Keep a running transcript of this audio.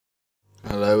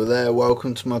Hello there,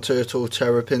 welcome to my turtle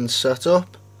terrapin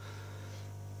setup.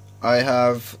 I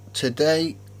have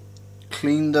today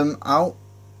cleaned them out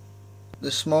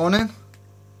this morning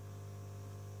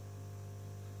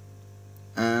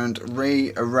and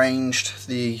rearranged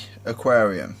the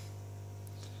aquarium.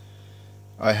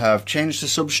 I have changed the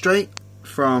substrate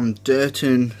from dirt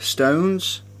and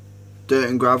stones, dirt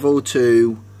and gravel,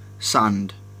 to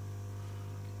sand,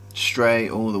 straight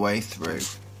all the way through.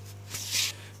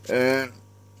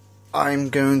 I'm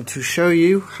going to show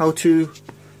you how to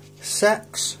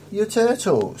sex your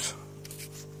turtles,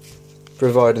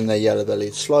 providing they're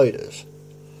yellow-bellied sliders.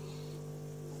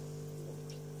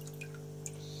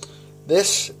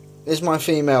 This is my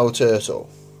female turtle.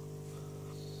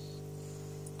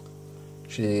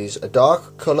 She's a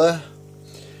dark colour.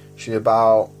 She's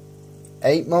about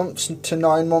 8 months to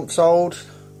 9 months old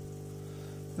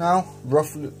now,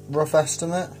 rough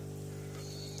estimate.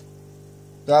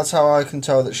 That's how I can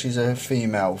tell that she's a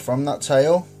female. From that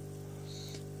tail,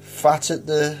 fat at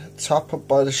the top up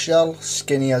by the shell,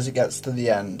 skinny as it gets to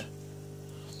the end.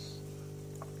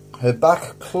 Her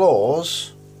back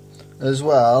claws as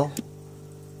well.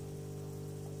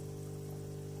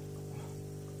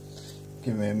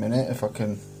 Give me a minute if I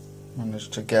can manage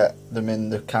to get them in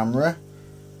the camera.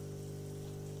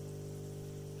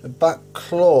 The back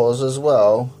claws as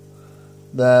well,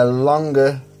 they're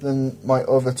longer than my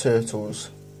other turtles'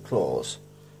 claws.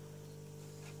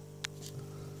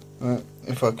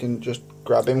 If I can just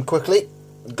grab him quickly.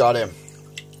 Got him.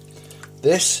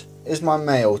 This is my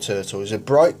male turtle. He's a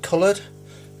bright coloured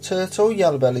turtle,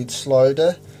 yellow-bellied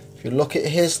slider. If you look at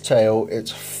his tail,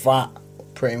 it's fat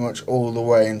pretty much all the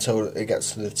way until it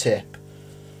gets to the tip.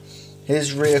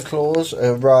 His rear claws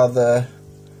are rather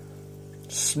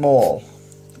small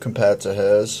compared to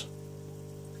hers.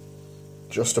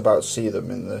 Just about see them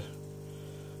in the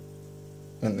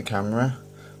camera.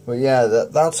 But yeah,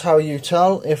 that's how you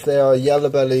tell if they are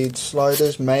yellow-bellied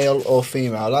sliders, male or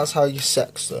female. That's how you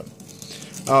sex them.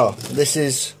 Oh, this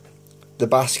is the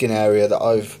basking area that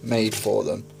I've made for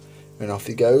them. And off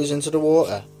he goes into the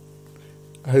water.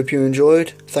 I hope you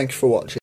enjoyed. Thank you for watching.